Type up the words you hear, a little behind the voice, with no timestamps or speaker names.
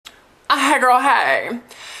Hey girl, hey.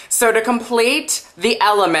 So to complete the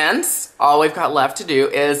elements, all we've got left to do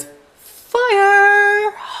is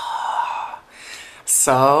fire.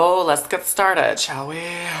 So let's get started, shall we?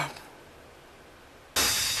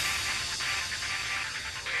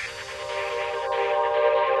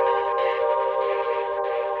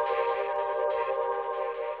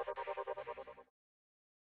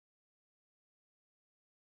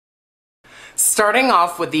 Starting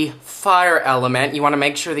off with the fire element, you want to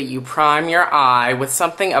make sure that you prime your eye with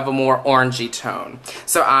something of a more orangey tone.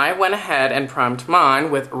 So I went ahead and primed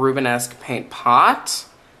mine with Rubenesque Paint Pot.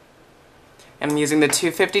 I'm using the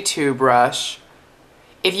 252 brush.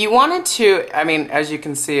 If you wanted to, I mean, as you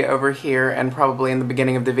can see over here and probably in the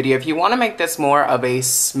beginning of the video, if you want to make this more of a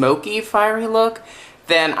smoky, fiery look,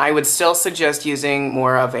 then I would still suggest using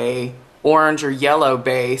more of a orange or yellow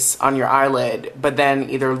base on your eyelid, but then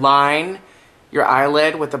either line your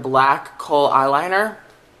eyelid with a black kohl eyeliner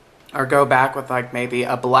or go back with like maybe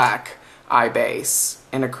a black eye base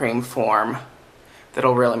in a cream form.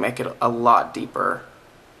 That'll really make it a lot deeper.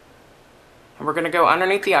 And we're gonna go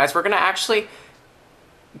underneath the eyes. We're gonna actually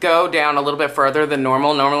go down a little bit further than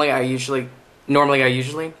normal. Normally I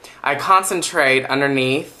concentrate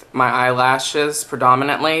underneath my eyelashes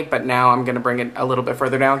predominantly, but now I'm gonna bring it a little bit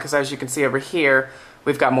further down because as you can see over here,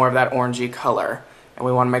 we've got more of that orangey color. And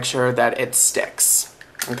we want to make sure that it sticks,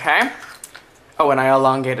 okay? Oh, and I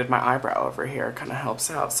elongated my eyebrow over here. It kind of helps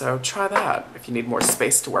out, so try that if you need more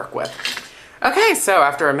space to work with. Okay, so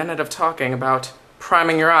after a minute of talking about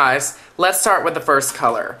priming your eyes, let's start with the first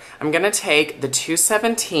color. I'm going to take the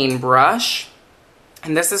 217 brush,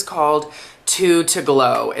 and this is called Two to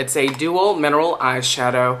Glow. It's a dual mineral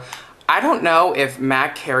eyeshadow. I don't know if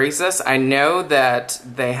MAC carries this. I know that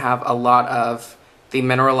they have a lot of the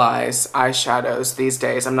mineralized eyeshadows these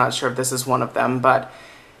days. I'm not sure if this is one of them, but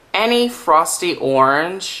any frosty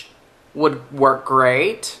orange would work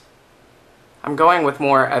great. I'm going with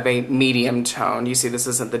more of a medium tone. You see this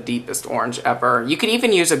isn't the deepest orange ever. You could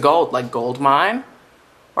even use a gold, like Gold Mine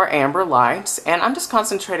or Amber Lights, and I'm just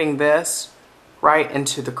concentrating this right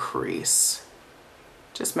into the crease.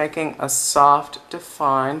 Just making a soft,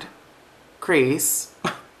 defined crease.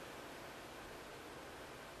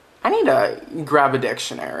 I need to grab a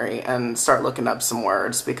dictionary and start looking up some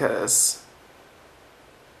words because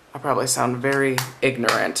I probably sound very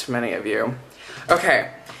ignorant to many of you.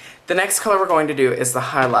 Okay, the next color we're going to do is the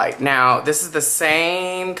highlight. Now, this is the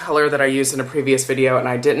same color that I used in a previous video and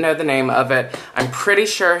I didn't know the name of it. I'm pretty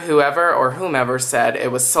sure whoever or whomever said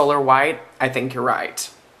it was Solar White. I think you're right.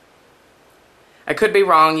 I could be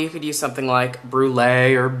wrong. You could use something like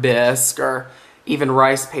Brulee or Bisque or even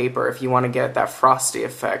rice paper if you want to get that frosty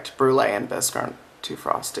effect. Brulee and Bisque aren't too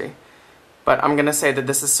frosty. But I'm going to say that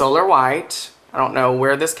this is Solar White. I don't know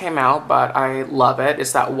where this came out, but I love it.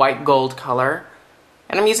 It's that white gold color.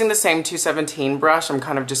 And I'm using the same 217 brush. I'm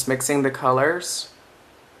kind of just mixing the colors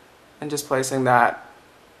and just placing that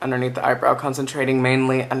underneath the eyebrow, concentrating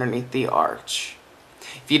mainly underneath the arch.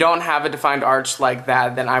 If you don't have a defined arch like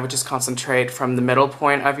that, then I would just concentrate from the middle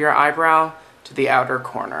point of your eyebrow to the outer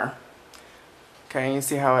corner. Okay, you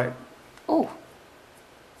see how it, oh.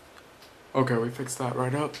 Okay, we fixed that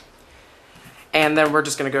right up. And then we're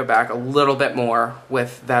just gonna go back a little bit more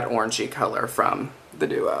with that orangey color from the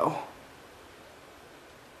duo.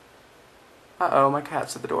 Uh-oh, my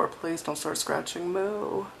cat's at the door. Please don't start scratching,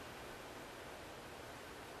 moo.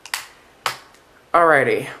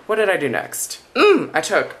 Alrighty, what did I do next? I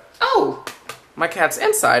took, oh, my cat's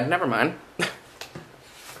inside, never mind. Hey,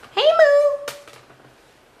 moo.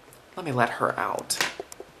 Let me let her out.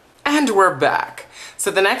 And we're back. So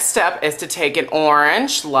the next step is to take an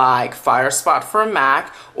orange like Fire Spot from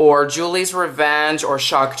MAC or Julie's Revenge or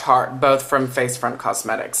Shock Tart, both from Face Front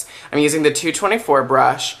Cosmetics. I'm using the 224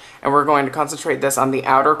 brush and we're going to concentrate this on the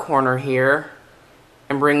outer corner here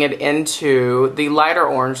and bring it into the lighter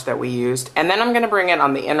orange that we used. And then I'm going to bring it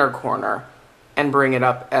on the inner corner and bring it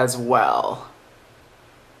up as well.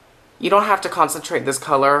 You don't have to concentrate this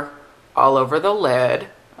color all over the lid.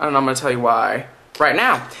 And I'm going to tell you why right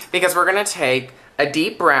now. Because we're going to take a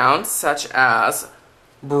deep brown such as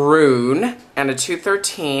Brune and a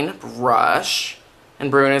 213 brush. And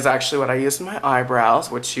Brune is actually what I used in my eyebrows,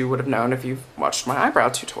 which you would have known if you've watched my eyebrow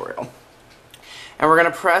tutorial. And we're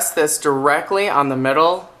going to press this directly on the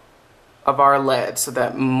middle of our lid so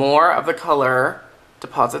that more of the color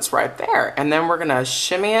deposits right there. And then we're going to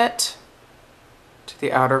shimmy it to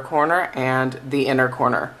the outer corner and the inner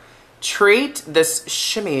corner. Treat this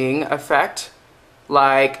shimmying effect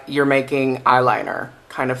like you're making eyeliner,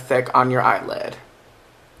 kind of thick on your eyelid.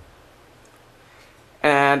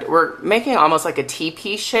 And we're making almost like a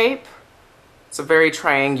teepee shape It's a very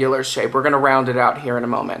triangular shape. We're going to round it out here in a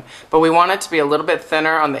moment. But we want it to be a little bit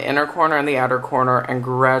thinner on the inner corner and the outer corner and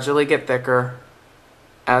gradually get thicker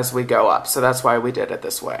as we go up. So that's why we did it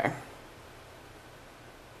this way.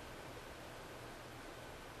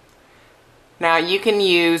 Now you can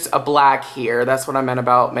use a black here. That's what I meant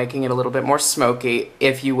about making it a little bit more smoky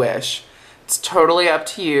if you wish. It's totally up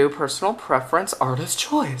to you, personal preference, artist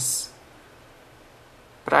choice.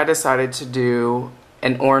 But I decided to do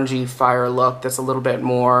an orangey fire look that's a little bit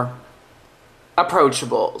more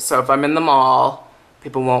approachable. So if I'm in the mall,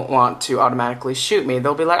 people won't want to automatically shoot me.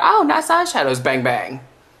 They'll be like, oh, nice eyeshadows, bang, bang.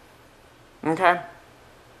 Okay.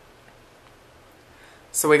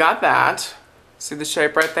 So we got that. See the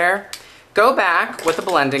shape right there? Go back with a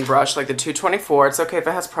blending brush like the 224. It's okay if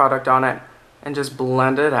it has product on it. And just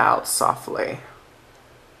blend it out softly.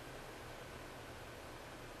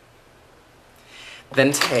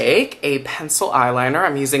 Then take a pencil eyeliner.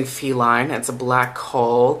 I'm using Feline. It's a black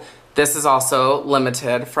coal. This is also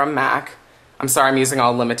limited from MAC. I'm sorry I'm using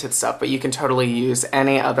all limited stuff, but you can totally use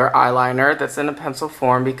any other eyeliner that's in a pencil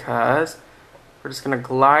form because we're just going to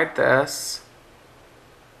glide this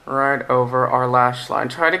right over our lash line.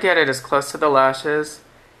 Try to get it as close to the lashes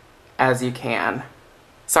as you can.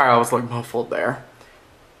 Sorry, I was like muffled there.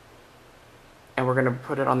 And we're going to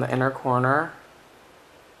put it on the inner corner.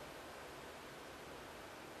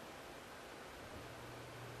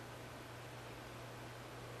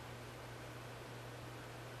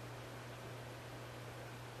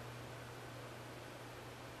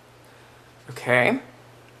 Okay.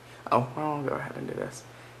 Oh, I'll go ahead and do this.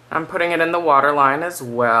 I'm putting it in the waterline as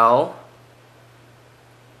well.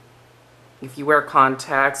 If you wear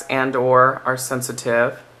contacts and or are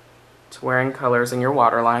sensitive to wearing colors in your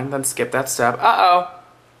waterline, then skip that step. Uh-oh.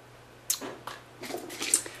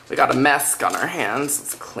 We got a mess on our hands.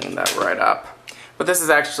 Let's clean that right up. But this is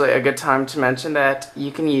actually a good time to mention that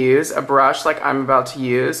you can use a brush like I'm about to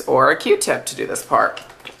use or a Q-tip to do this part.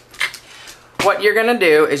 What you're gonna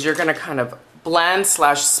do is you're gonna kind of blend /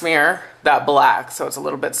 smear that black so it's a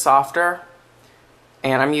little bit softer.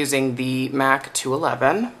 And I'm using the MAC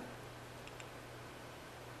 211.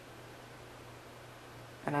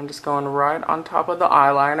 And I'm just going right on top of the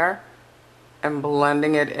eyeliner and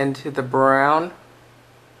blending it into the brown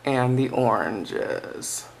and the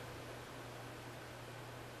oranges.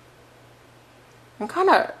 And kind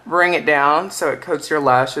of bring it down so it coats your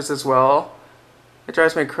lashes as well. It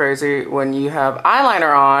drives me crazy when you have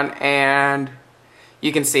eyeliner on and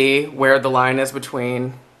you can see where the line is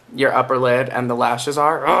between your upper lid and the lashes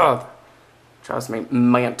are. Ugh, drives me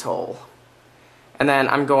mental. And then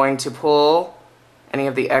I'm going to pull any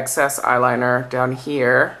of the excess eyeliner down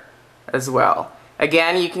here as well.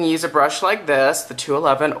 Again, you can use a brush like this, the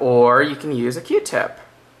 211, or you can use a Q-tip.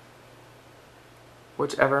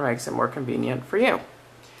 Whichever makes it more convenient for you.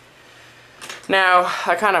 Now,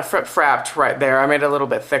 I kind of frap-frapped right there. I made it a little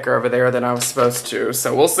bit thicker over there than I was supposed to,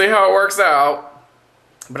 so we'll see how it works out.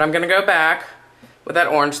 But I'm gonna go back with that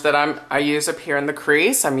orange that I use up here in the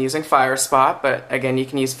crease. I'm using Fire Spot, but again, you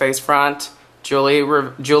can use Face Front,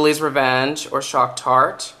 Julie's Revenge, or Shock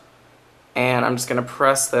Tart. And I'm just gonna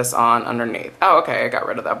press this on underneath. Oh, okay, I got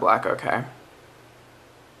rid of that black, okay.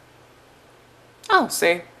 Oh,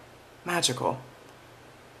 see? Magical.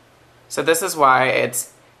 So this is why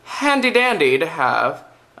it's handy dandy to have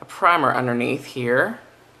a primer underneath here.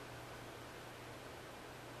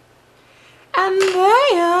 And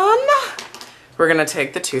then we're gonna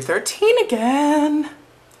take the 213 again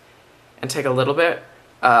and take a little bit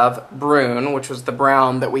of Brune, which was the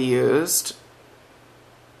brown that we used,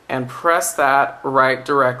 and press that right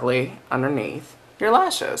directly underneath your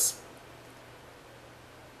lashes.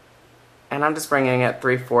 And I'm just bringing it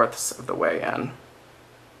 3/4 of the way in.